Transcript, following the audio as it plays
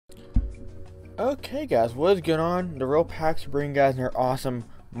Okay guys, what is going on? THEREALPAX bringing you guys another awesome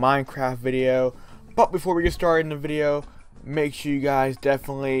Minecraft video. But before we get started in the video, make sure you guys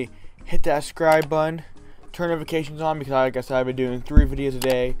definitely hit that subscribe button, turn notifications on, because like I said, I've been doing 3 videos a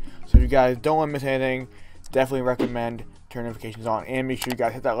day. So if you guys don't want to miss anything, definitely recommend turn notifications on, and make sure you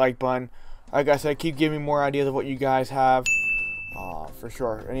guys hit that like button. Like I said, keep giving me more ideas of what you guys have. For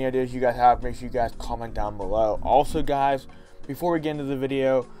sure, any ideas you guys have, make sure you guys comment down below. Also guys, before we get into the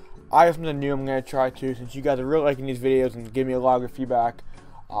video, I have something new I'm going to try too, since you guys are really liking these videos and give me a lot of good feedback.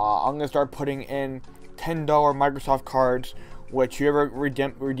 I'm going to start putting in $10 Microsoft cards, which whoever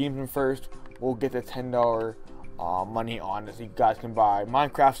redeems them first will get the $10 money on it, so you guys can buy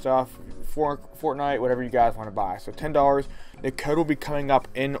Minecraft stuff, Fortnite, whatever you guys want to buy. So $10, the code will be coming up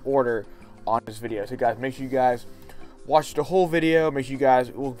in order on this video. So guys, make sure you guys watch the whole video, make sure you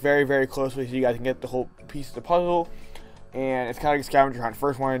guys look very closely so you guys can get the whole piece of the puzzle. And it's kind of like a scavenger hunt.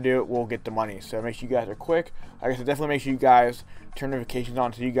 First one to do it will get the money. So make sure you guys are quick. Like I said, definitely make sure you guys turn notifications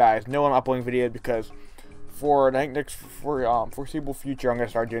on so you guys know I'm uploading videos, because for the next foreseeable future, I'm going to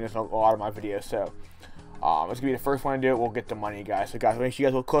start doing this in a lot of my videos. So it's going to be the first one to do it will get the money, guys. So guys, make sure you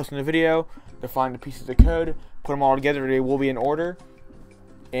guys look close in the video to find the pieces of code, put them all together. They will be in order,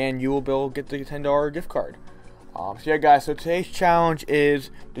 and you will be able to get the $10 gift card. So yeah guys, so today's challenge is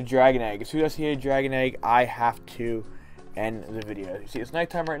the dragon egg. As soon as I see a dragon egg, I have to end the video. You see, it's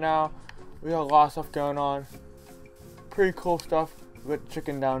nighttime right now. We got a lot of stuff going on. Pretty cool stuff. We got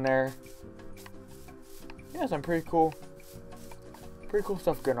chicken down there. Yeah, some pretty cool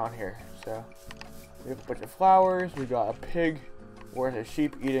stuff going on here. So we have a bunch of flowers. We got a pig, or a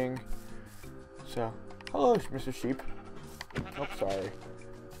sheep eating. So hello, Mr. Sheep. Oh, sorry.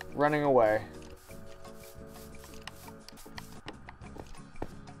 Running away.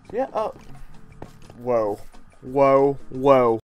 Yeah. Oh. Whoa.